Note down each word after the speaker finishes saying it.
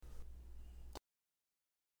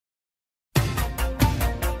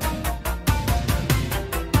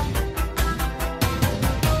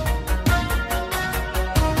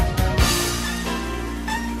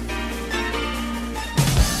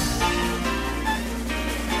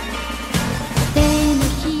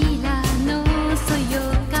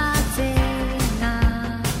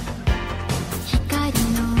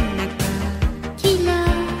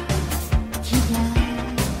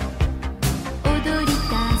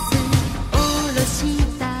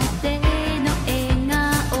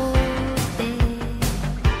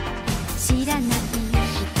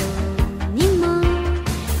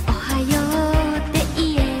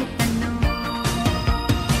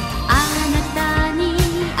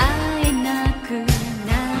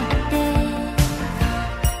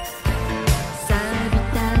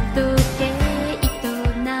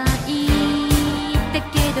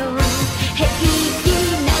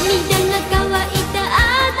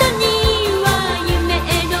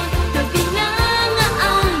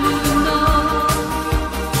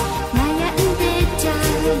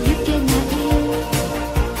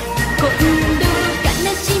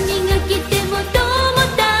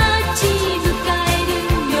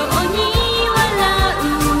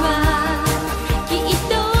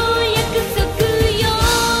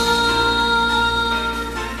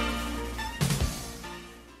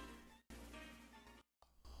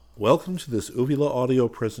Welcome to this Uvula audio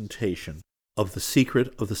presentation of The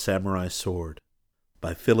Secret of the Samurai Sword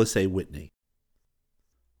by Phyllis A. Whitney.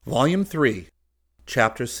 Volume 3,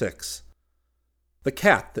 Chapter 6, The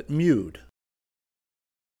Cat That Mewed.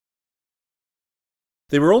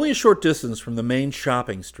 They were only a short distance from the main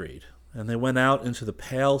shopping street, and they went out into the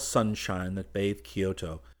pale sunshine that bathed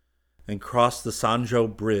Kyoto and crossed the Sanjo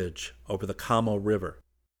Bridge over the Kamo River.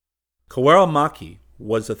 Kawaramaki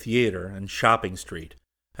was a theater and shopping street,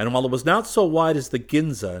 and while it was not so wide as the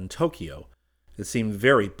Ginza in Tokyo, it seemed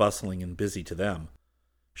very bustling and busy to them.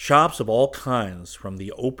 Shops of all kinds, from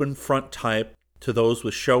the open front type to those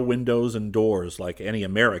with show windows and doors like any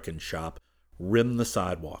American shop, rimmed the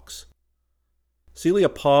sidewalks. Celia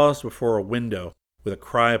paused before a window with a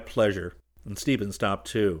cry of pleasure, and Stephen stopped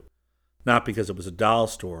too, not because it was a doll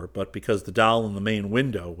store, but because the doll in the main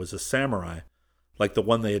window was a samurai, like the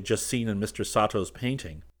one they had just seen in Mr. Sato's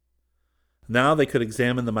painting. Now they could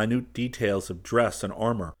examine the minute details of dress and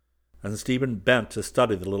armor, and Stephen bent to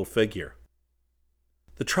study the little figure.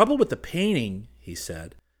 "The trouble with the painting," he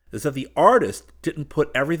said, "is that the artist didn't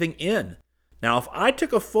put everything in. Now, if I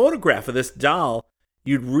took a photograph of this doll,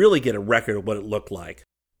 you'd really get a record of what it looked like."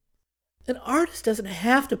 "An artist doesn't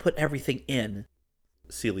have to put everything in,"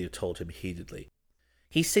 Celia told him heatedly.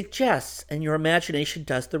 "He suggests, and your imagination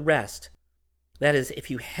does the rest. That is, if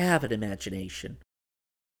you have an imagination."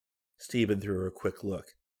 Stephen threw her a quick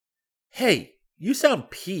look. "Hey, you sound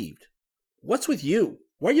peeved. What's with you?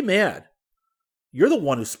 Why are you mad? You're the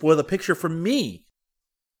one who spoiled the picture for me."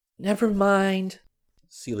 "Never mind,"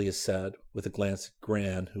 Celia said, with a glance at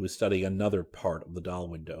Gran, who was studying another part of the doll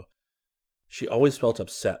window. She always felt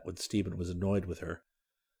upset when Stephen was annoyed with her,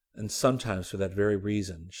 and sometimes for that very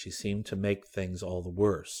reason she seemed to make things all the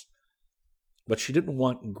worse. But she didn't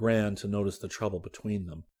want Gran to notice the trouble between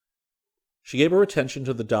them. She gave her attention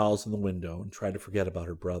to the dolls in the window and tried to forget about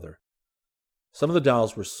her brother. Some of the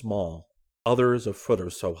dolls were small, others a foot or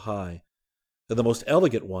so high, and the most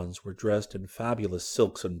elegant ones were dressed in fabulous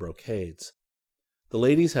silks and brocades. The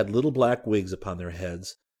ladies had little black wigs upon their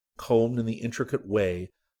heads, combed in the intricate way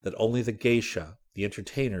that only the geisha, the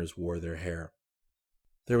entertainers, wore their hair.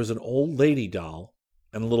 There was an old lady doll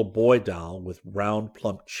and a little boy doll with round,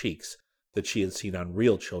 plump cheeks that she had seen on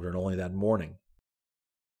real children only that morning.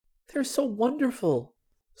 "They're so wonderful,"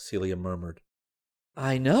 Celia murmured.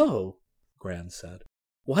 "I know," Gran said.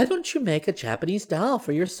 "Why don't you make a Japanese doll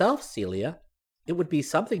for yourself, Celia? It would be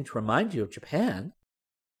something to remind you of Japan."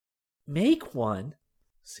 "Make one?"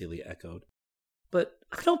 Celia echoed. "But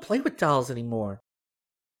I don't play with dolls anymore."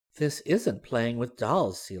 "This isn't playing with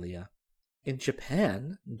dolls, Celia. In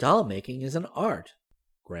Japan, doll making is an art,"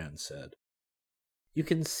 Gran said. "You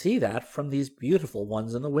can see that from these beautiful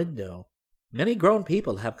ones in the window. Many grown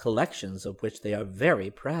people have collections of which they are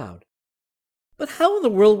very proud." "But how in the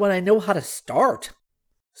world would I know how to start?"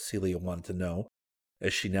 Celia wanted to know,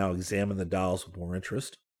 as she now examined the dolls with more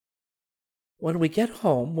interest. "When we get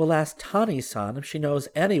home, we'll ask Tani-san if she knows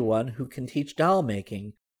anyone who can teach doll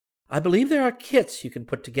making. I believe there are kits you can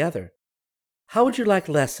put together. How would you like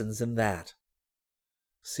lessons in that?"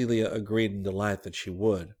 Celia agreed in delight that she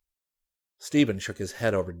would. Stephen shook his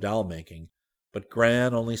head over doll making, but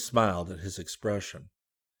Gran only smiled at his expression.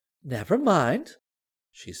 "Never mind,"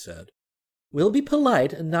 she said. "We'll be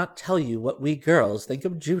polite and not tell you what we girls think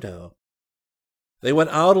of judo." They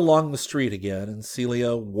went out along the street again, and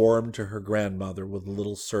Celia warmed to her grandmother with a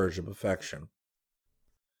little surge of affection.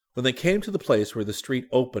 When they came to the place where the street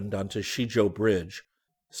opened onto Shijo Bridge,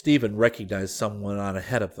 Stephen recognized someone on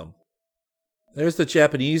ahead of them. "There's the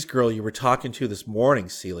Japanese girl you were talking to this morning,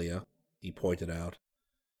 Celia," he pointed out.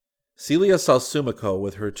 Celia saw Sumiko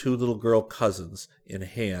with her two little girl cousins in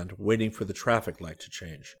hand, waiting for the traffic light to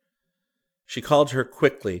change. She called to her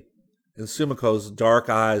quickly, and Sumiko's dark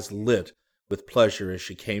eyes lit with pleasure as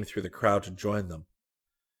she came through the crowd to join them.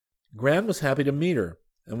 Gran was happy to meet her,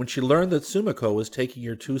 and when she learned that Sumiko was taking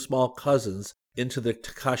her two small cousins into the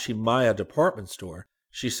Takashimaya department store,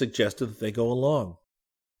 she suggested that they go along.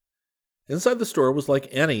 Inside the store was like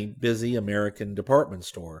any busy American department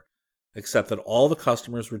store, except that all the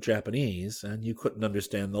customers were Japanese, and you couldn't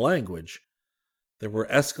understand the language. There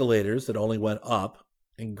were escalators that only went up,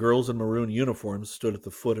 and girls in maroon uniforms stood at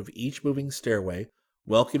the foot of each moving stairway,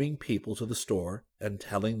 welcoming people to the store and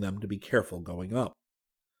telling them to be careful going up.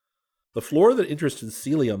 The floor that interested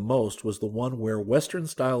Celia most was the one where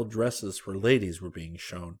Western-style dresses for ladies were being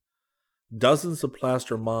shown. Dozens of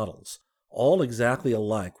plaster models, all exactly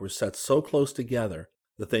alike, were set so close together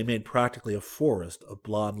that they made practically a forest of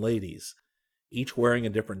blonde ladies, each wearing a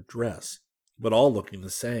different dress, but all looking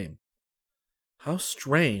the same. How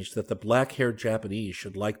strange that the black-haired Japanese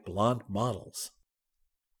should like blonde models.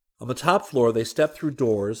 On the top floor, they stepped through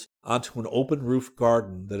doors onto an open-roof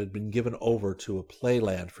garden that had been given over to a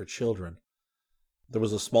playland for children. There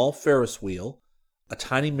was a small Ferris wheel, a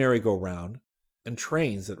tiny merry-go-round, and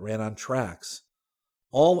trains that ran on tracks,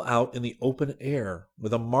 all out in the open air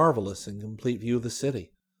with a marvelous and complete view of the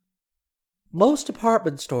city. Most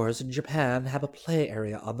department stores in Japan have a play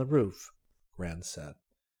area on the roof, Gran said.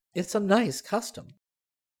 It's a nice custom.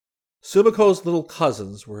 Sumiko's little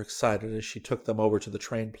cousins were excited as she took them over to the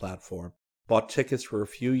train platform, bought tickets for a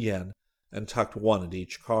few yen, and tucked one into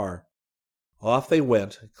each car. Off they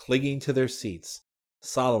went, clinging to their seats,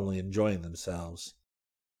 solemnly enjoying themselves.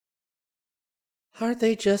 Aren't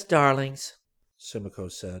they just darlings?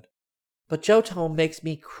 Sumiko said. But Johto makes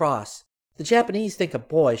me cross. The Japanese think a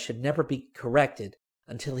boy should never be corrected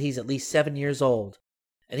until he's at least 7 years old,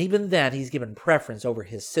 and even then he's given preference over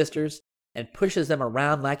his sisters and pushes them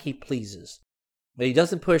around like he pleases. But he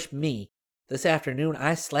doesn't push me. This afternoon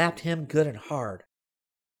I slapped him good and hard.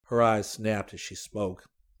 Her eyes snapped as she spoke,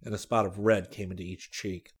 and a spot of red came into each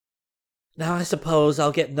cheek. Now I suppose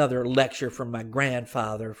I'll get another lecture from my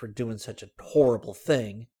grandfather for doing such a horrible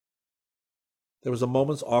thing. There was a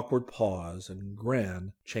moment's awkward pause, and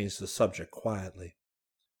Gran changed the subject quietly.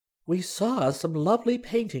 We saw some lovely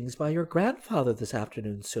paintings by your grandfather this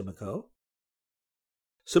afternoon, Sumiko.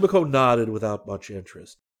 Sumiko nodded without much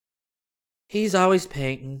interest. He's always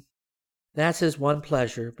painting. That's his one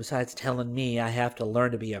pleasure, besides telling me I have to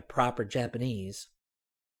learn to be a proper Japanese.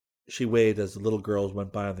 She waved as the little girls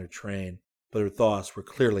went by on their train, but her thoughts were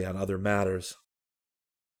clearly on other matters.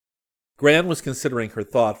 Gran was considering her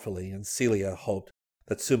thoughtfully, and Celia hoped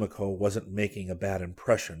that Sumiko wasn't making a bad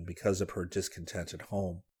impression because of her discontent at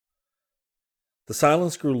home. The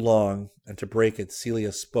silence grew long, and to break it,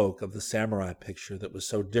 Celia spoke of the samurai picture that was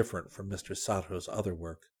so different from Mr. Sato's other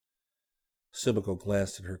work. Sumiko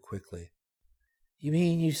glanced at her quickly. You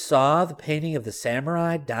mean you saw the painting of the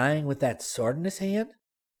samurai dying with that sword in his hand?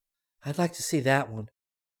 I'd like to see that one.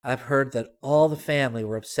 I've heard that all the family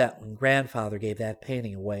were upset when grandfather gave that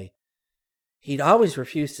painting away. He'd always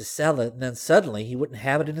refused to sell it, and then suddenly he wouldn't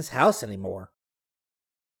have it in his house anymore.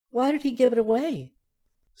 Why did he give it away?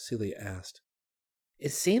 Celia asked.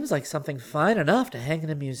 It seems like something fine enough to hang in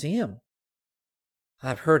a museum.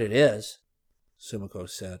 I've heard it is, Sumiko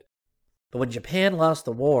said. But when Japan lost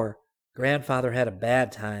the war, grandfather had a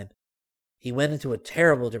bad time. He went into a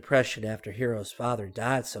terrible depression after Hiro's father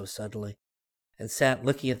died so suddenly, and sat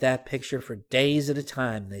looking at that picture for days at a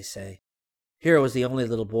time, they say. Hiro was the only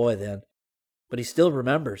little boy then, but he still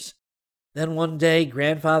remembers. Then one day,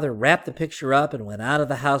 grandfather wrapped the picture up and went out of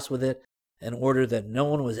the house with it and ordered that no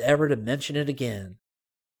one was ever to mention it again.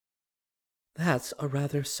 That's a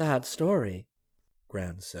rather sad story,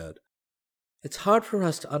 Gran said. It's hard for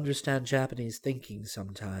us to understand Japanese thinking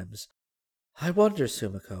sometimes. I wonder,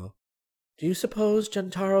 Sumiko, do you suppose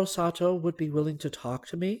Gentaro Sato would be willing to talk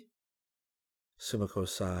to me? Sumiko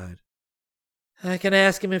sighed. I can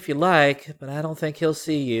ask him if you like, but I don't think he'll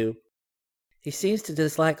see you. He seems to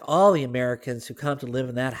dislike all the Americans who come to live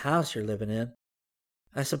in that house you're living in.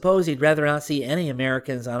 I suppose he'd rather not see any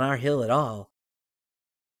Americans on our hill at all.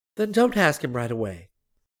 Then don't ask him right away,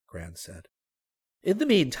 Gran said. In the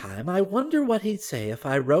meantime, I wonder what he'd say if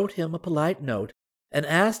I wrote him a polite note and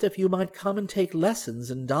asked if you might come and take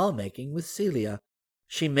lessons in doll-making with Celia.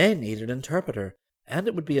 She may need an interpreter, and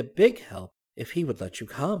it would be a big help if he would let you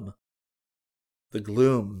come. The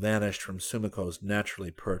gloom vanished from Sumiko's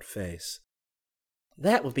naturally pert face.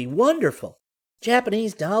 That would be wonderful.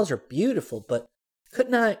 Japanese dolls are beautiful, but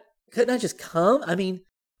couldn't I just come? I mean,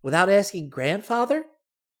 without asking grandfather?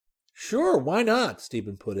 Sure, why not?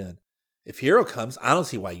 Stephen put in. If Hiro comes, I don't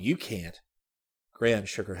see why you can't. Gran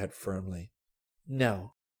shook her head firmly.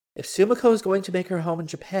 No. If Sumiko is going to make her home in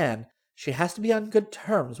Japan, she has to be on good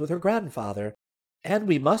terms with her grandfather, and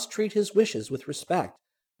we must treat his wishes with respect,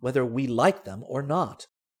 whether we like them or not.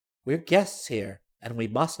 We're guests here, and we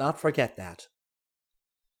must not forget that.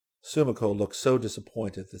 Sumiko looked so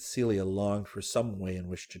disappointed that Celia longed for some way in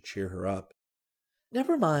which to cheer her up.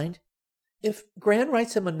 Never mind. If Gran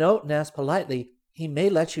writes him a note and asks politely, he may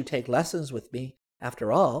let you take lessons with me,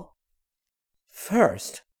 after all.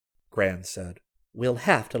 First, Gran said, we'll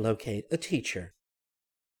have to locate a teacher.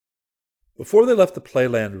 Before they left the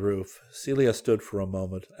playland roof, Celia stood for a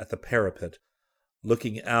moment at the parapet,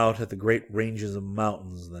 looking out at the great ranges of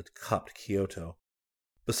mountains that cupped Kyoto.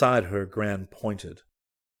 Beside her, Gran pointed.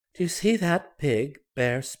 Do you see that big,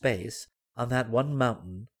 bare space on that one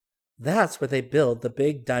mountain? That's where they build the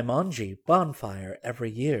big Daimonji bonfire every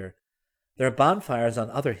year. There are bonfires on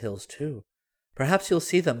other hills, too. Perhaps you'll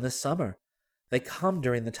see them this summer. They come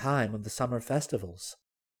during the time of the summer festivals.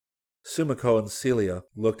 Sumiko and Celia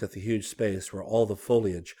looked at the huge space where all the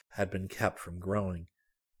foliage had been kept from growing.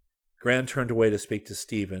 Gran turned away to speak to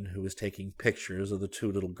Stephen, who was taking pictures of the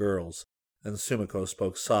two little girls, and Sumiko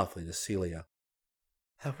spoke softly to Celia.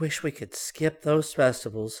 I wish we could skip those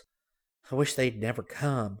festivals. I wish they'd never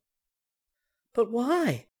come. But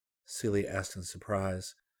why? Celia asked in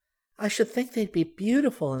surprise. I should think they'd be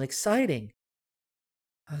beautiful and exciting.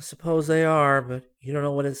 I suppose they are, but you don't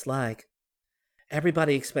know what it's like.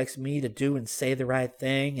 Everybody expects me to do and say the right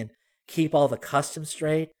thing and keep all the customs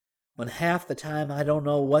straight, when half the time I don't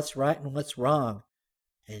know what's right and what's wrong.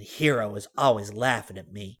 And Hero is always laughing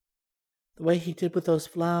at me. The way he did with those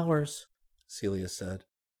flowers, Celia said.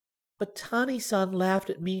 But Tani-san laughed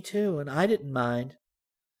at me too, and I didn't mind.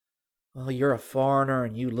 Well, you're a foreigner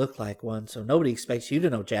and you look like one, so nobody expects you to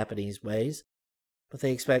know Japanese ways. But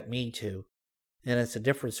they expect me to. And it's a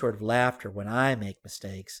different sort of laughter when I make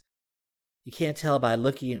mistakes. You can't tell by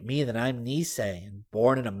looking at me that I'm Nisei and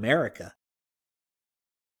born in America.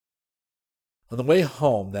 On the way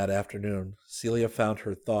home that afternoon, Celia found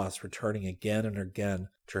her thoughts returning again and again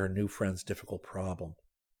to her new friend's difficult problem.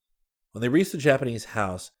 When they reached the Japanese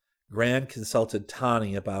house, Gran consulted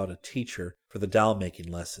Tani about a teacher for the doll-making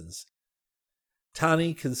lessons.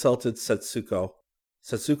 Tani consulted Setsuko.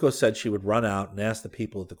 Setsuko said she would run out and ask the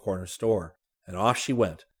people at the corner store, and off she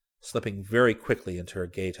went, slipping very quickly into her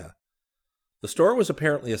geita. The store was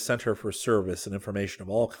apparently a center for service and information of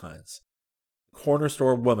all kinds. The corner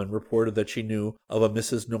store woman reported that she knew of a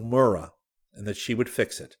Mrs. Nomura, and that she would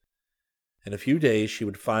fix it. In a few days she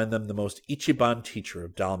would find them the most ichiban teacher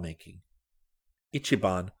of doll-making.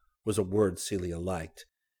 Ichiban was a word Celia liked.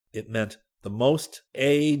 It meant the most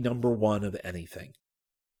number one of anything.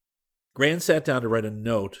 Gran sat down to write a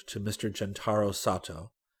note to Mr. Gentaro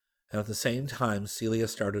Sato, and at the same time Celia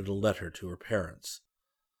started a letter to her parents.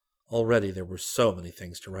 Already there were so many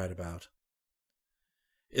things to write about.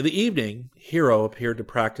 In the evening, Hiro appeared to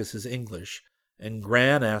practice his English, and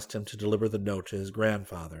Gran asked him to deliver the note to his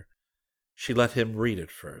grandfather. She let him read it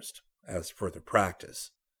first, as further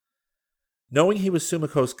practice. Knowing he was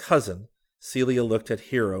Sumiko's cousin, Celia looked at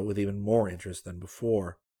Hiro with even more interest than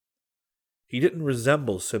before. He didn't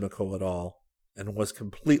resemble Sumiko at all, and was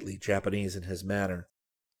completely Japanese in his manner.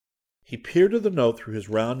 He peered at the note through his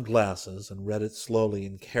round glasses and read it slowly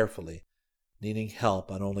and carefully, needing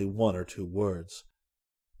help on only 1 or 2 words.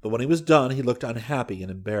 But when he was done, he looked unhappy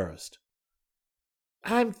and embarrassed.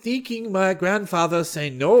 "I'm thinking my grandfather say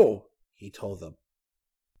no," he told them.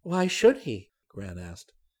 Why should he? Gran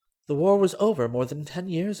asked. The war was over more than 10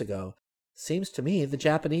 years ago. Seems to me the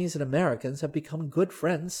Japanese and Americans have become good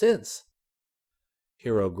friends since.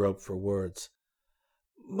 Hiro groped for words.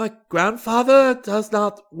 My grandfather does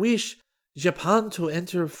not wish Japan to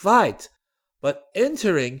enter fight, but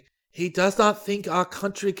entering, he does not think our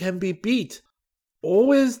country can be beat.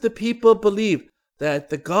 Always the people believe that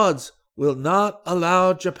the gods will not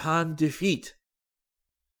allow Japan defeat.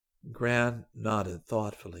 Gran nodded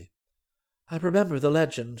thoughtfully. I remember the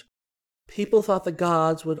legend. People thought the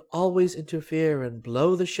gods would always interfere and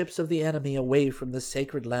blow the ships of the enemy away from the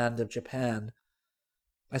sacred land of Japan.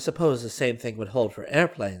 I suppose the same thing would hold for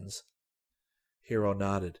airplanes. Hiro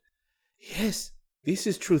nodded. Yes, this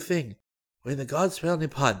is true thing. When the gods fell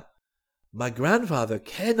Nippon, my grandfather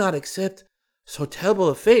cannot accept so terrible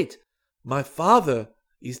a fate. My father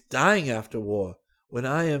is dying after war, when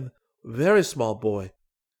I am very small boy.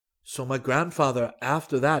 So my grandfather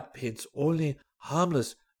after that paints only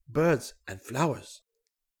harmless birds and flowers.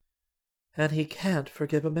 And he can't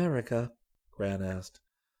forgive America? Gran asked.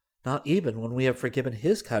 Not even when we have forgiven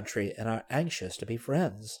his country and are anxious to be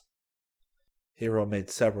friends. Hiro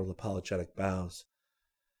made several apologetic bows.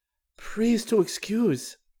 Please to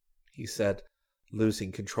excuse, he said,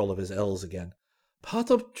 losing control of his L's again.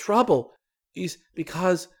 Part of trouble is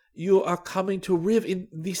because you are coming to live in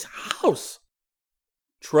this house.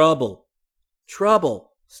 Trouble,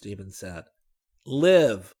 Stephen said.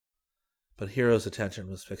 Live. But Hiro's attention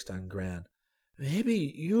was fixed on Gran.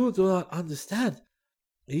 Maybe you do not understand.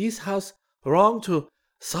 This house belonged to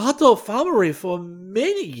Sato family for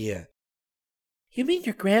many years. You mean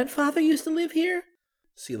your grandfather used to live here?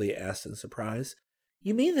 Celia asked in surprise.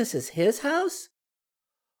 You mean this is his house?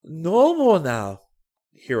 No more now,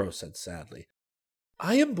 Hiro said sadly.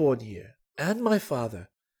 I am born here, and my father.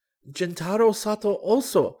 Gentaro Sato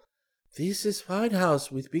also. This is fine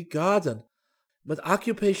house with big garden, but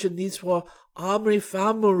occupation needs for army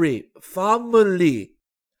family.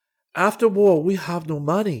 After war, we have no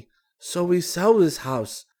money, so we sell this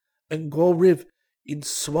house and go live in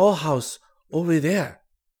small house over there.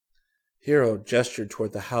 Hiro gestured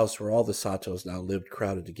toward the house where all the Satos now lived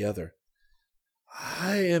crowded together.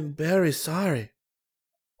 I am very sorry.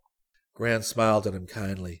 Gran smiled at him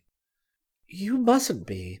kindly. You mustn't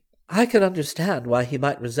be. I can understand why he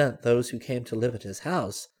might resent those who came to live at his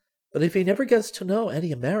house, but if he never gets to know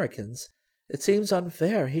any Americans, it seems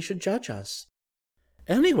unfair he should judge us.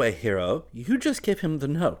 Anyway, Hero, you just give him the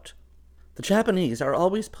note. The Japanese are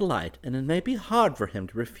always polite, and it may be hard for him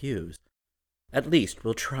to refuse. At least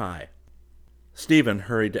we'll try. Stephen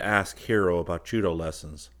hurried to ask Hero about judo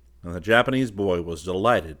lessons, and the Japanese boy was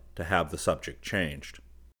delighted to have the subject changed.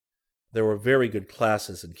 There were very good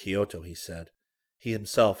classes in Kyoto, he said. He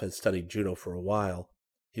himself had studied judo for a while.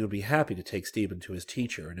 He would be happy to take Stephen to his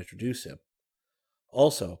teacher and introduce him.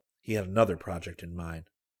 Also, he had another project in mind.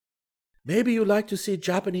 Maybe you like to see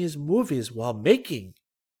Japanese movies while making,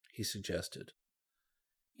 he suggested.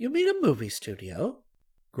 You mean a movie studio?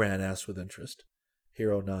 Gran asked with interest.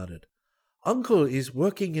 Hiro nodded. Uncle is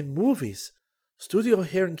working in movies. Studio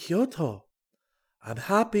here in Kyoto. I'm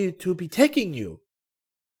happy to be taking you.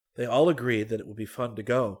 They all agreed that it would be fun to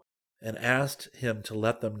go, and asked him to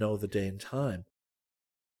let them know the day and time.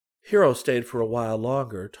 Hiro stayed for a while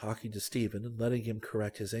longer, talking to Stephen and letting him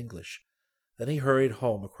correct his English. Then he hurried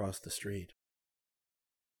home across the street.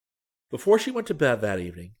 Before she went to bed that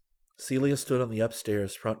evening, Celia stood on the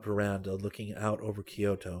upstairs front veranda looking out over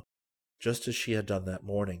Kyoto, just as she had done that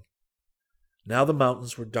morning. Now the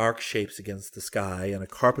mountains were dark shapes against the sky, and a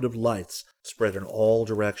carpet of lights spread in all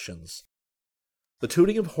directions. The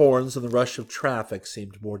tooting of horns and the rush of traffic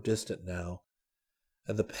seemed more distant now,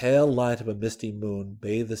 and the pale light of a misty moon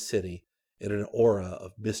bathed the city in an aura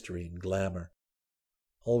of mystery and glamour.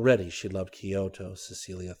 Already she loved Kyoto,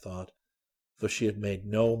 Cecilia thought, though she had made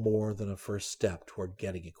no more than a first step toward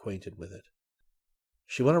getting acquainted with it.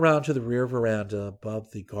 She went around to the rear veranda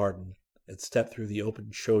above the garden and stepped through the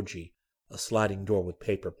open shoji, a sliding door with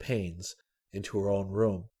paper panes, into her own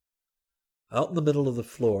room. Out in the middle of the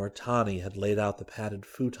floor, Tani had laid out the padded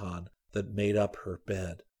futon that made up her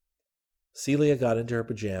bed. Celia got into her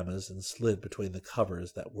pajamas and slid between the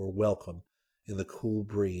covers that were welcome in the cool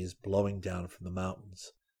breeze blowing down from the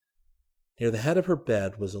mountains. Near the head of her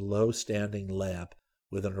bed was a low-standing lamp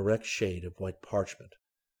with an erect shade of white parchment,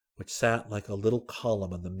 which sat like a little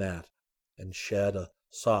column on the mat and shed a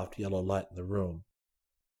soft yellow light in the room.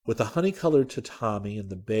 With the honey-colored tatami and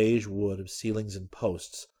the beige wood of ceilings and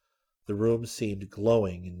posts, the room seemed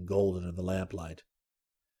glowing and golden in the lamplight.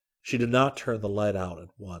 She did not turn the light out at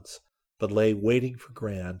once, but lay waiting for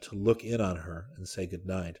Gran to look in on her and say good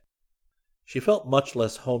night. She felt much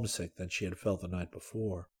less homesick than she had felt the night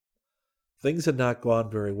before. Things had not gone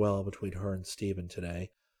very well between her and Stephen today,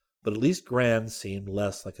 but at least Gran seemed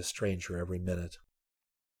less like a stranger every minute.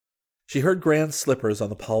 She heard Gran's slippers on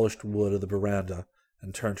the polished wood of the veranda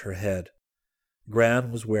and turned her head.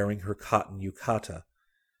 Gran was wearing her cotton yukata.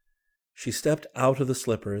 She stepped out of the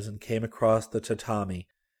slippers and came across the tatami,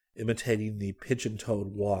 imitating the pigeon-toed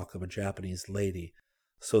walk of a Japanese lady,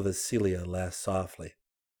 so that Celia laughed softly.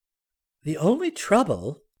 The only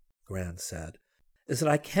trouble, Gran said, is that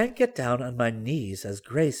I can't get down on my knees as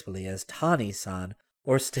gracefully as Tani-san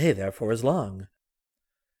or stay there for as long.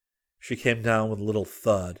 She came down with a little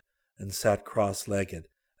thud and sat cross-legged,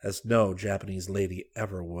 as no Japanese lady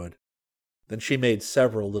ever would. Then she made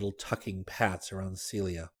several little tucking pats around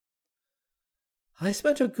Celia. I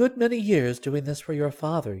spent a good many years doing this for your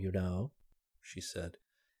father, you know, she said.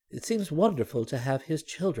 It seems wonderful to have his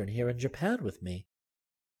children here in Japan with me.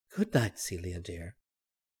 Good night, Celia, dear.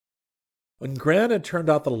 When Gran had turned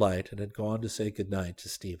out the light and had gone to say good night to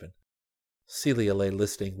Stephen, Celia lay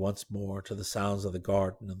listening once more to the sounds of the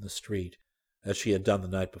garden and the street, as she had done the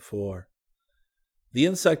night before. The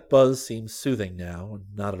insect buzz seemed soothing now, and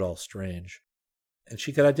not at all strange, and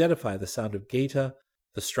she could identify the sound of gaita,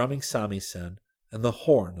 the strumming samisen, and the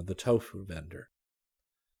horn of the tofu vendor.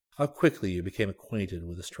 How quickly you became acquainted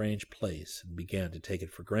with a strange place and began to take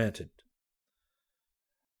it for granted.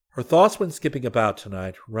 Her thoughts went skipping about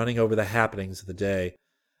tonight, running over the happenings of the day,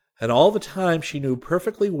 and all the time she knew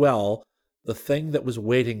perfectly well the thing that was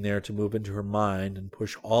waiting there to move into her mind and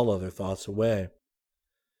push all other thoughts away.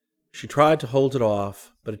 She tried to hold it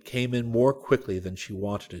off, but it came in more quickly than she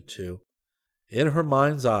wanted it to. In her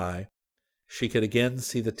mind's eye, she could again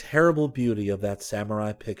see the terrible beauty of that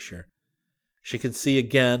samurai picture. She could see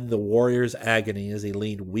again the warrior's agony as he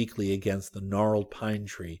leaned weakly against the gnarled pine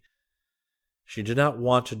tree. She did not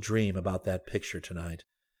want to dream about that picture tonight,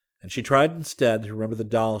 and she tried instead to remember the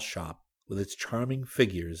doll shop with its charming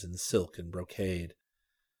figures in silk and brocade.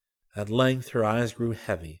 At length her eyes grew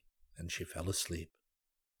heavy, and she fell asleep.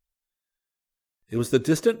 It was the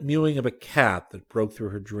distant mewing of a cat that broke through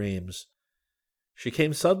her dreams. She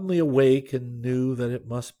came suddenly awake and knew that it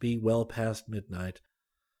must be well past midnight.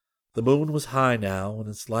 The moon was high now, and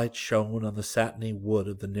its light shone on the satiny wood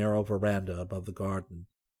of the narrow veranda above the garden.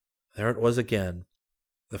 There it was again,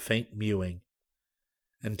 the faint mewing.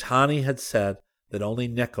 And Tani had said that only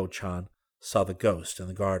Neko-chan saw the ghost in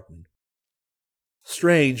the garden.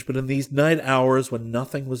 Strange, but in these night hours when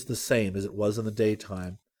nothing was the same as it was in the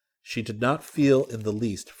daytime, she did not feel in the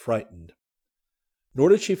least frightened. Nor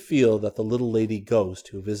did she feel that the little lady ghost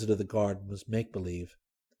who visited the garden was make-believe.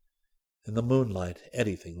 In the moonlight,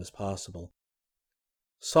 anything was possible.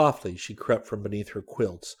 Softly she crept from beneath her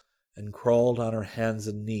quilts and crawled on her hands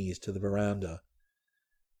and knees to the veranda.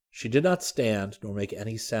 She did not stand nor make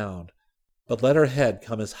any sound, but let her head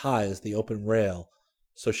come as high as the open rail,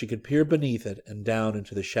 so she could peer beneath it and down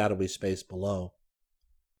into the shadowy space below.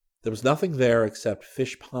 There was nothing there except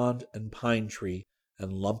fish pond and pine tree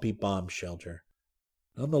and lumpy bomb shelter.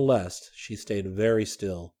 None the less, she stayed very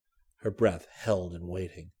still, her breath held in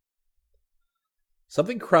waiting.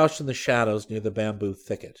 Something crouched in the shadows near the bamboo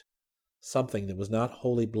thicket, something that was not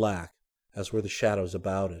wholly black, as were the shadows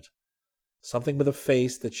about it, something with a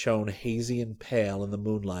face that shone hazy and pale in the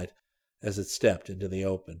moonlight as it stepped into the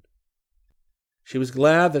open. She was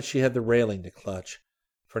glad that she had the railing to clutch,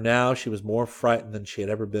 for now she was more frightened than she had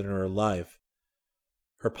ever been in her life.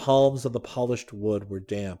 Her palms on the polished wood were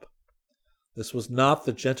damp. This was not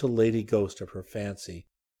the gentle lady ghost of her fancy.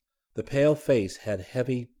 The pale face had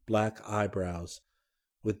heavy black eyebrows,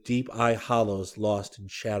 with deep eye hollows lost in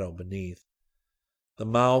shadow beneath. The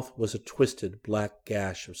mouth was a twisted black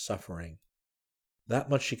gash of suffering. That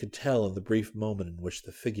much she could tell in the brief moment in which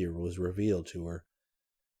the figure was revealed to her.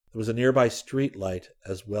 There was a nearby street light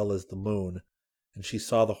as well as the moon, and she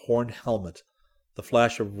saw the horned helmet, the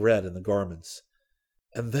flash of red in the garments.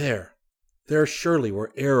 And there surely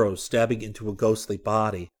were arrows stabbing into a ghostly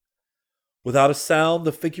body. Without a sound,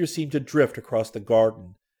 the figure seemed to drift across the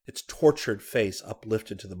garden, its tortured face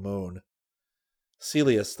uplifted to the moon.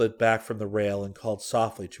 Celia slid back from the rail and called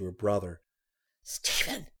softly to her brother.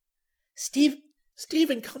 "Stephen!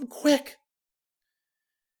 Stephen, come quick!"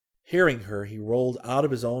 Hearing her, he rolled out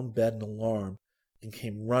of his own bed in alarm and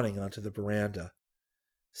came running onto the veranda.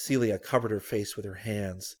 Celia covered her face with her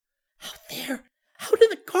hands. "Out there! Out in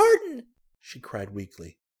the garden!" she cried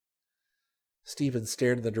weakly. Stephen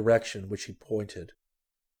stared in the direction which he pointed.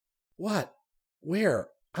 "What? Where?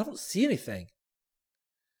 I don't see anything."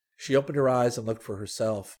 She opened her eyes and looked for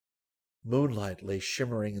herself. Moonlight lay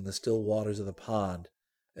shimmering in the still waters of the pond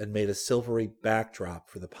and made a silvery backdrop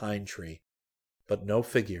for the pine tree, but no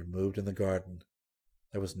figure moved in the garden.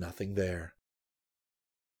 There was nothing there.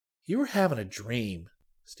 "You were having a dream,"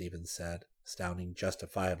 Stephen said, sounding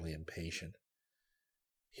justifiably impatient.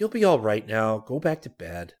 "You'll be all right now. Go back to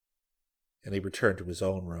bed." And he returned to his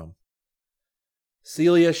own room.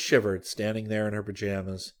 Celia shivered, standing there in her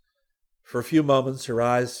pajamas. For a few moments her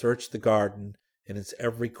eyes searched the garden in its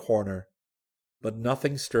every corner, but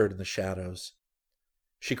nothing stirred in the shadows.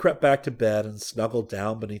 She crept back to bed and snuggled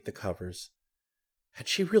down beneath the covers. Had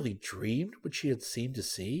she really dreamed what she had seemed to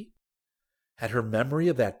see? Had her memory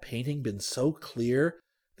of that painting been so clear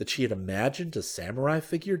that she had imagined a samurai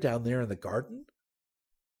figure down there in the garden?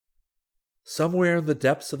 Somewhere in the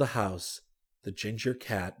depths of the house, the ginger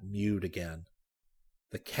cat mewed again.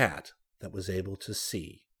 The cat that was able to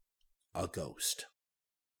see a ghost.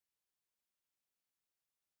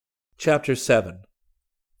 Chapter 7.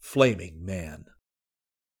 Flaming Man.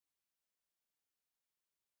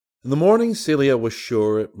 In the morning, Celia was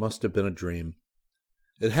sure it must have been a dream.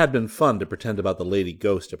 It had been fun to pretend about the lady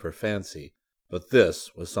ghost of her fancy, but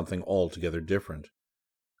this was something altogether different,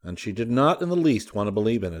 and she did not in the least want to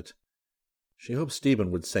believe in it. She hoped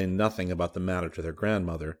Stephen would say nothing about the matter to their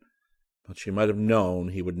grandmother, but she might have known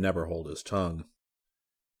he would never hold his tongue.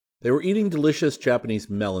 They were eating delicious Japanese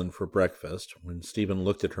melon for breakfast when Stephen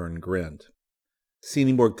looked at her and grinned. "See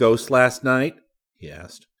any more ghosts last night?" he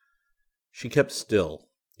asked. She kept still,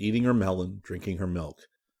 eating her melon, drinking her milk,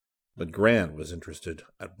 but Gran was interested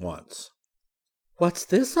at once. "What's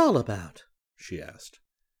this all about?" she asked.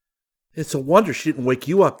 "It's a wonder she didn't wake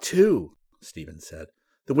you up, too," Stephen said.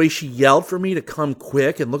 "The way she yelled for me to come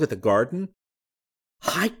quick and look at the garden."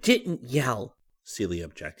 "I didn't yell," Celia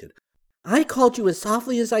objected. "I called you as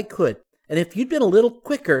softly as I could, and if you'd been a little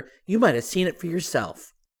quicker, you might have seen it for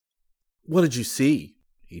yourself." "What did you see?"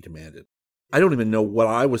 he demanded. "I don't even know what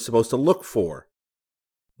I was supposed to look for."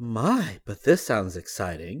 "My, but this sounds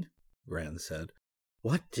exciting," Gran said.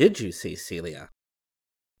 "What did you see, Celia?"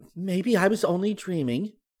 "Maybe I was only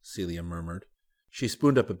dreaming," Celia murmured. She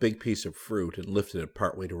spooned up a big piece of fruit and lifted it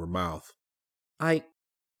partway to her mouth. I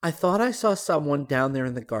thought I saw someone down there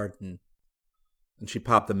in the garden." and she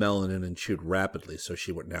popped the melon in and chewed rapidly so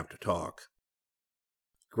she wouldn't have to talk.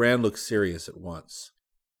 Gran looked serious at once.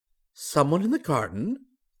 Someone in the garden?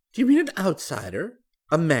 Do you mean an outsider?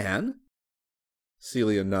 A man?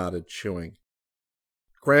 Celia nodded, chewing.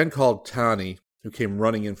 Gran called Tani, who came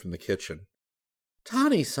running in from the kitchen.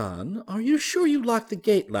 Tani-san, are you sure you locked the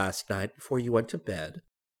gate last night before you went to bed?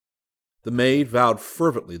 The maid vowed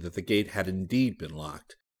fervently that the gate had indeed been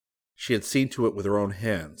locked. She had seen to it with her own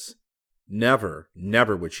hands. Never,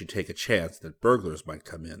 never would she take a chance that burglars might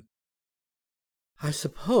come in. I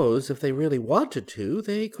suppose if they really wanted to,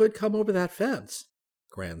 they could come over that fence,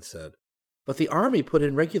 Gran said. But the army put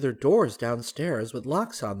in regular doors downstairs with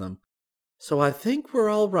locks on them, so I think we're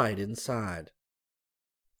all right inside.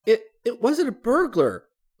 It wasn't a burglar,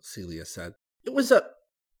 Celia said. It was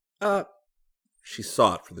She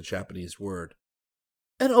sought for the Japanese word.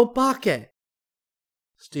 An obake.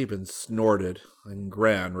 Stephen snorted, and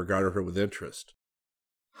Gran regarded her with interest.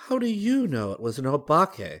 How do you know it was an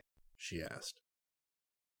obake? She asked.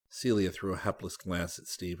 Celia threw a helpless glance at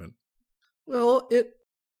Stephen. Well, it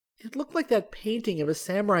looked like that painting of a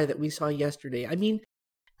samurai that we saw yesterday. I mean,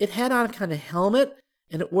 it had on a kind of helmet,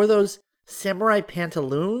 and it wore those samurai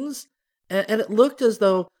pantaloons, and it looked as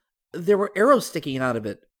though there were arrows sticking out of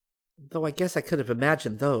it, though I guess I could have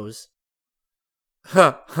imagined those.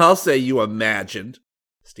 Huh, I'll say you imagined,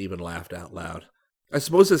 Stephen laughed out loud. I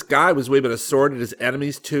suppose this guy was waving a sword at his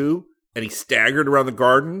enemies, too, and he staggered around the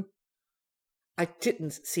garden? I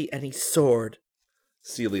didn't see any sword,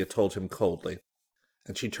 Celia told him coldly,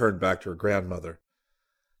 and she turned back to her grandmother.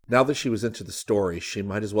 Now that she was into the story, she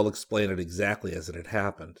might as well explain it exactly as it had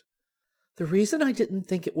happened. The reason I didn't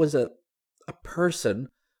think it was a person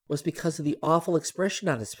was because of the awful expression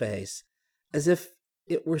on his face, as if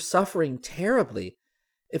it were suffering terribly.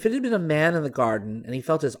 If it had been a man in the garden, and he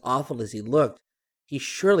felt as awful as he looked, he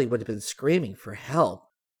surely would have been screaming for help.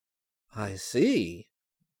 I see,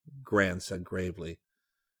 Gran said gravely.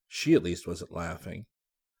 She at least wasn't laughing.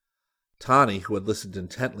 Tani, who had listened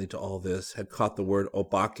intently to all this, had caught the word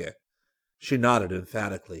obake. She nodded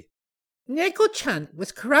emphatically. Neko-chan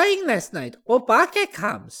was crying last night. Obake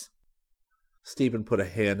comes. Stephen put a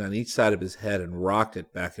hand on each side of his head and rocked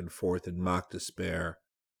it back and forth in mock despair.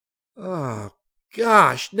 Oh,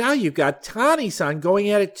 gosh, now you've got Tani-san going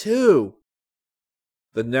at it too.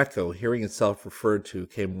 The Neko, hearing itself referred to,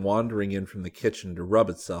 came wandering in from the kitchen to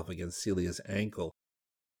rub itself against Celia's ankle.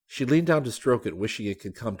 She leaned down to stroke it, wishing it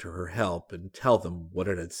could come to her help and tell them what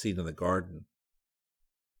it had seen in the garden.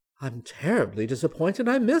 I'm terribly disappointed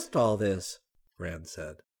I missed all this, Gran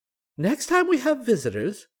said. Next time we have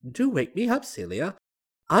visitors, do wake me up, Celia.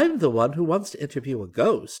 I'm the one who wants to interview a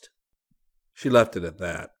ghost. She left it at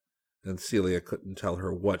that, and Celia couldn't tell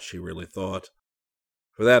her what she really thought.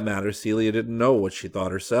 For that matter, Celia didn't know what she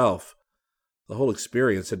thought herself. The whole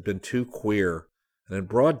experience had been too queer, and in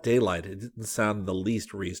broad daylight it didn't sound the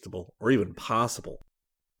least reasonable, or even possible.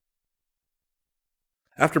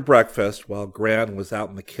 After breakfast, while Gran was out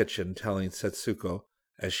in the kitchen telling Setsuko,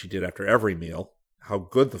 as she did after every meal, how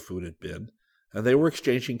good the food had been, and they were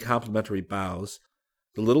exchanging complimentary bows,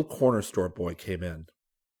 the little corner store boy came in.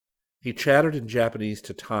 He chattered in Japanese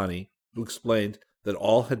to Tani, who explained that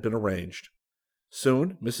all had been arranged.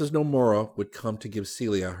 Soon, Mrs. Nomura would come to give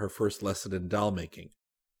Celia her first lesson in doll-making.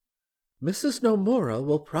 Mrs. Nomura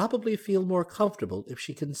will probably feel more comfortable if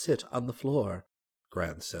she can sit on the floor,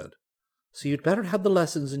 Gran said. So you'd better have the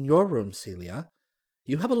lessons in your room, Celia.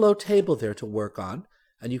 You have a low table there to work on,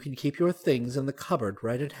 and you can keep your things in the cupboard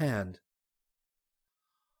right at hand.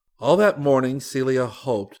 All that morning, Celia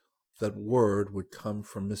hoped that word would come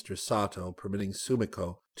from Mr. Sato permitting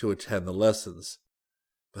Sumiko to attend the lessons.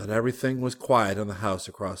 But everything was quiet in the house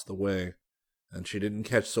across the way, and she didn't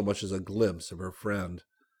catch so much as a glimpse of her friend.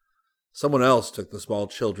 Someone else took the small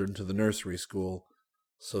children to the nursery school,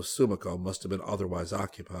 so Sumiko must have been otherwise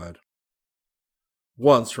occupied.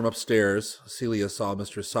 Once, from upstairs, Celia saw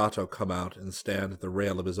Mr. Sato come out and stand at the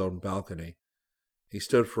rail of his own balcony. He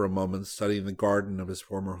stood for a moment studying the garden of his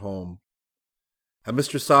former home. Had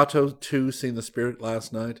Mr. Sato, too, seen the spirit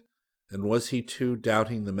last night, and was he, too,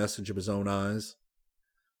 doubting the message of his own eyes?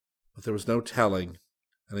 But there was no telling,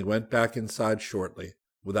 and he went back inside shortly,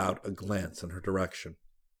 without a glance in her direction.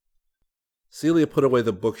 Celia put away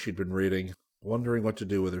the book she'd been reading, wondering what to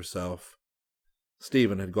do with herself.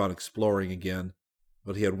 Stephen had gone exploring again,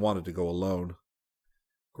 but he had wanted to go alone.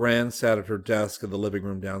 Gran sat at her desk in the living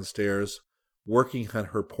room downstairs, working on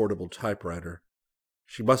her portable typewriter.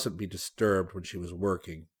 She mustn't be disturbed when she was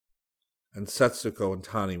working. And Setsuko and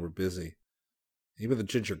Tani were busy. Even the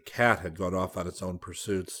ginger cat had gone off on its own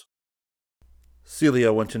pursuits.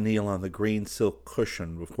 Celia went to kneel on the green silk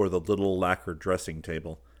cushion before the little lacquered dressing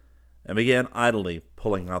table and began idly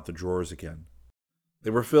pulling out the drawers again. They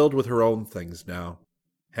were filled with her own things now: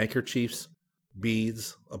 handkerchiefs,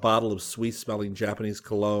 beads, a bottle of sweet-smelling Japanese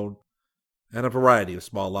cologne, and a variety of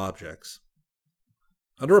small objects.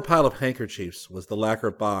 Under a pile of handkerchiefs was the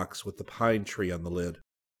lacquer box with the pine tree on the lid.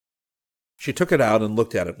 She took it out and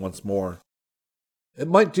looked at it once more. It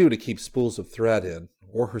might do to keep spools of thread in,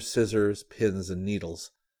 or her scissors, pins, and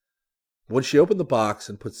needles. But when she opened the box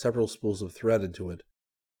and put several spools of thread into it,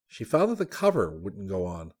 she found that the cover wouldn't go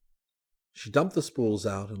on. She dumped the spools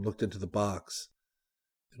out and looked into the box.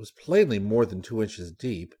 It was plainly more than 2 inches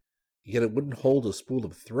deep, yet it wouldn't hold a spool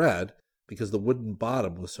of thread because the wooden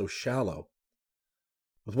bottom was so shallow.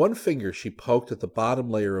 With one finger she poked at the bottom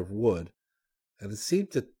layer of wood, and it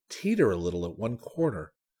seemed to teeter a little at one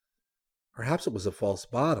corner. Perhaps it was a false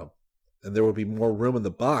bottom, and there would be more room in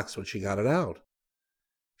the box when she got it out.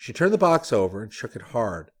 She turned the box over and shook it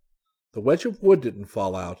hard. The wedge of wood didn't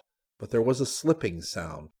fall out, but there was a slipping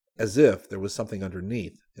sound, as if there was something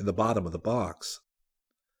underneath, in the bottom of the box.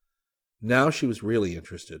 Now she was really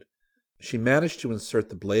interested. She managed to insert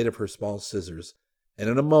the blade of her small scissors, and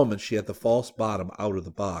in a moment she had the false bottom out of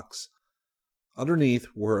the box. Underneath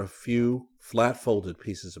were a few flat-folded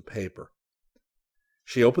pieces of paper.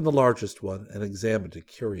 She opened the largest one and examined it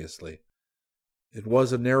curiously. It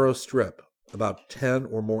was a narrow strip, about 10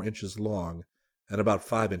 or more inches long and about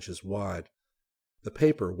 5 inches wide. The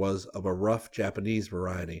paper was of a rough Japanese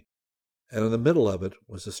variety, and in the middle of it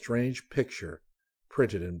was a strange picture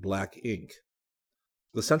printed in black ink.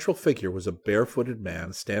 The central figure was a barefooted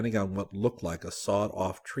man standing on what looked like a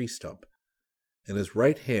sawed-off tree stump. In his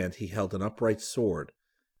right hand he held an upright sword,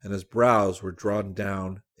 and his brows were drawn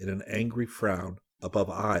down in an angry frown above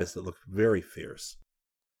eyes that looked very fierce.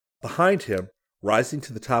 Behind him, rising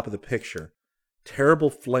to the top of the picture, terrible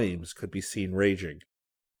flames could be seen raging.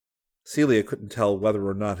 Celia couldn't tell whether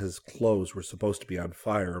or not his clothes were supposed to be on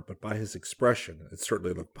fire, but by his expression it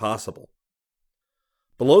certainly looked possible.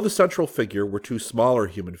 Below the central figure were 2 smaller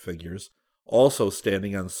human figures, also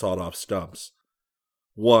standing on sawed-off stumps.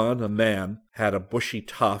 One, a man, had a bushy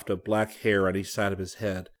tuft of black hair on each side of his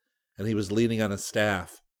head, and he was leaning on a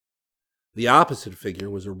staff. The opposite figure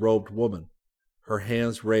was a robed woman, her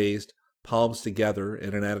hands raised, palms together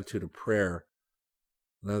in an attitude of prayer.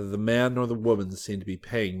 Neither the man nor the woman seemed to be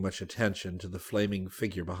paying much attention to the flaming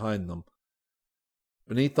figure behind them.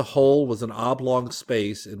 Beneath the whole was an oblong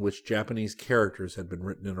space in which Japanese characters had been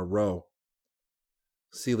written in a row.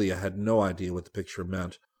 Celia had no idea what the picture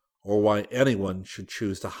meant, or why anyone should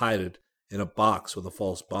choose to hide it in a box with a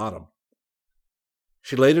false bottom.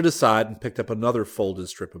 She laid it aside and picked up another folded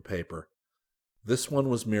strip of paper. This one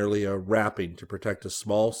was merely a wrapping to protect a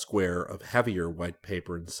small square of heavier white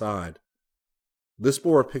paper inside. This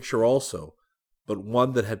bore a picture also, but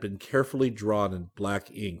one that had been carefully drawn in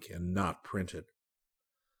black ink and not printed.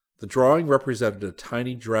 The drawing represented a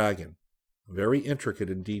tiny dragon, very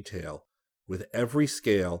intricate in detail, with every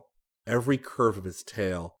scale, every curve of its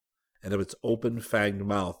tail, and of its open fanged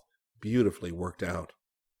mouth beautifully worked out.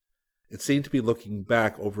 It seemed to be looking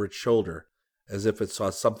back over its shoulder, as if it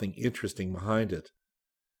saw something interesting behind it.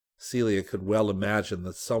 Celia could well imagine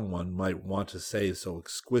that someone might want to save so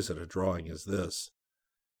exquisite a drawing as this.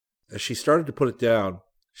 As she started to put it down,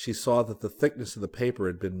 she saw that the thickness of the paper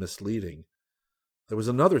had been misleading. There was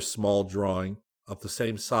another small drawing of the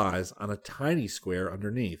same size on a tiny square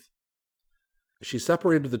underneath. She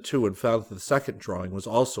separated the two and found that the second drawing was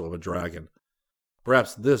also of a dragon.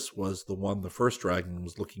 Perhaps this was the one the first dragon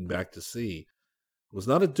was looking back to see. It was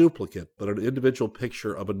not a duplicate, but an individual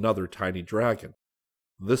picture of another tiny dragon.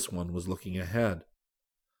 This one was looking ahead.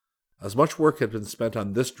 As much work had been spent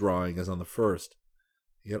on this drawing as on the first,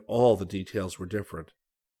 yet all the details were different.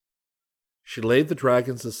 She laid the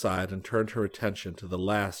dragons aside and turned her attention to the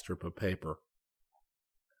last strip of paper.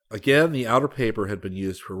 Again, the outer paper had been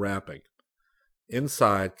used for wrapping.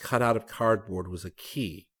 Inside, cut out of cardboard, was a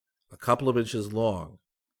key, a couple of inches long.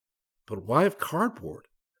 But why of cardboard?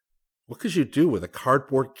 What could you do with a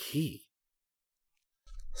cardboard key?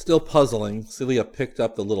 Still puzzling, Celia picked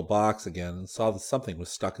up the little box again and saw that something was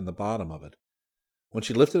stuck in the bottom of it. When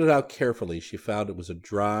she lifted it out carefully, she found it was a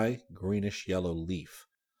dry, greenish-yellow leaf,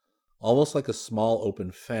 almost like a small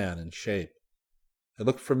open fan in shape. It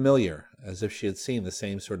looked familiar, as if she had seen the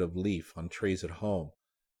same sort of leaf on trees at home,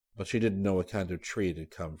 but she didn't know what kind of tree it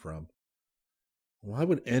had come from. Why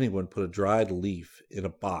would anyone put a dried leaf in a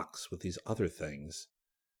box with these other things?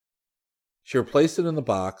 She replaced it in the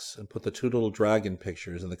box and put the 2 little dragon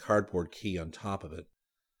pictures and the cardboard key on top of it.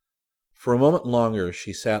 For a moment longer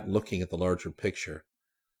she sat looking at the larger picture.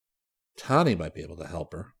 Tani might be able to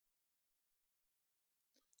help her.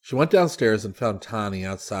 She went downstairs and found Tani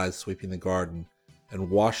outside sweeping the garden and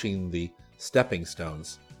washing the stepping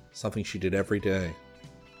stones, something she did every day.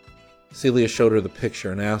 Celia showed her the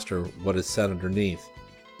picture and asked her what it said underneath.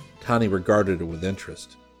 Tani regarded it with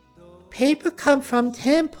interest. Paper come from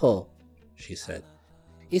temple, she said.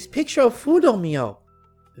 Is picture of Fudomio.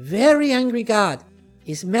 Very angry God.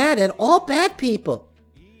 Is mad at all bad people.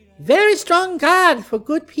 Very strong God for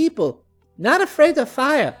good people. Not afraid of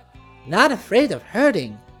fire. Not afraid of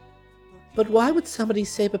hurting. But why would somebody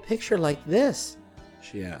save a picture like this?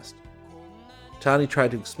 She asked. Tani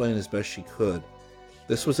tried to explain as best she could.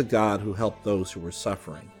 This was a God who helped those who were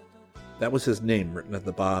suffering. That was his name written at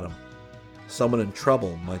the bottom. Someone in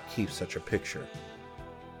trouble might keep such a picture.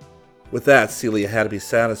 With that, Celia had to be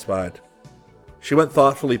satisfied. She went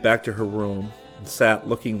thoughtfully back to her room and sat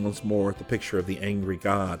looking once more at the picture of the angry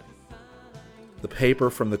God. The paper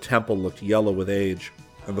from the temple looked yellow with age,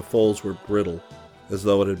 and the folds were brittle, as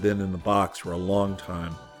though it had been in the box for a long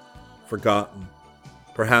time, forgotten,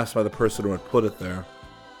 perhaps by the person who had put it there,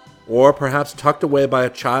 or perhaps tucked away by a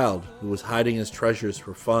child who was hiding his treasures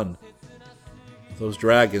for fun. Those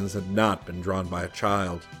dragons had not been drawn by a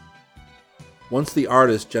child. Once the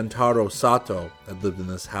artist Gentaro Sato had lived in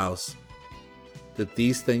this house. Did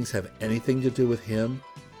these things have anything to do with him?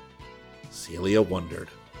 Celia wondered.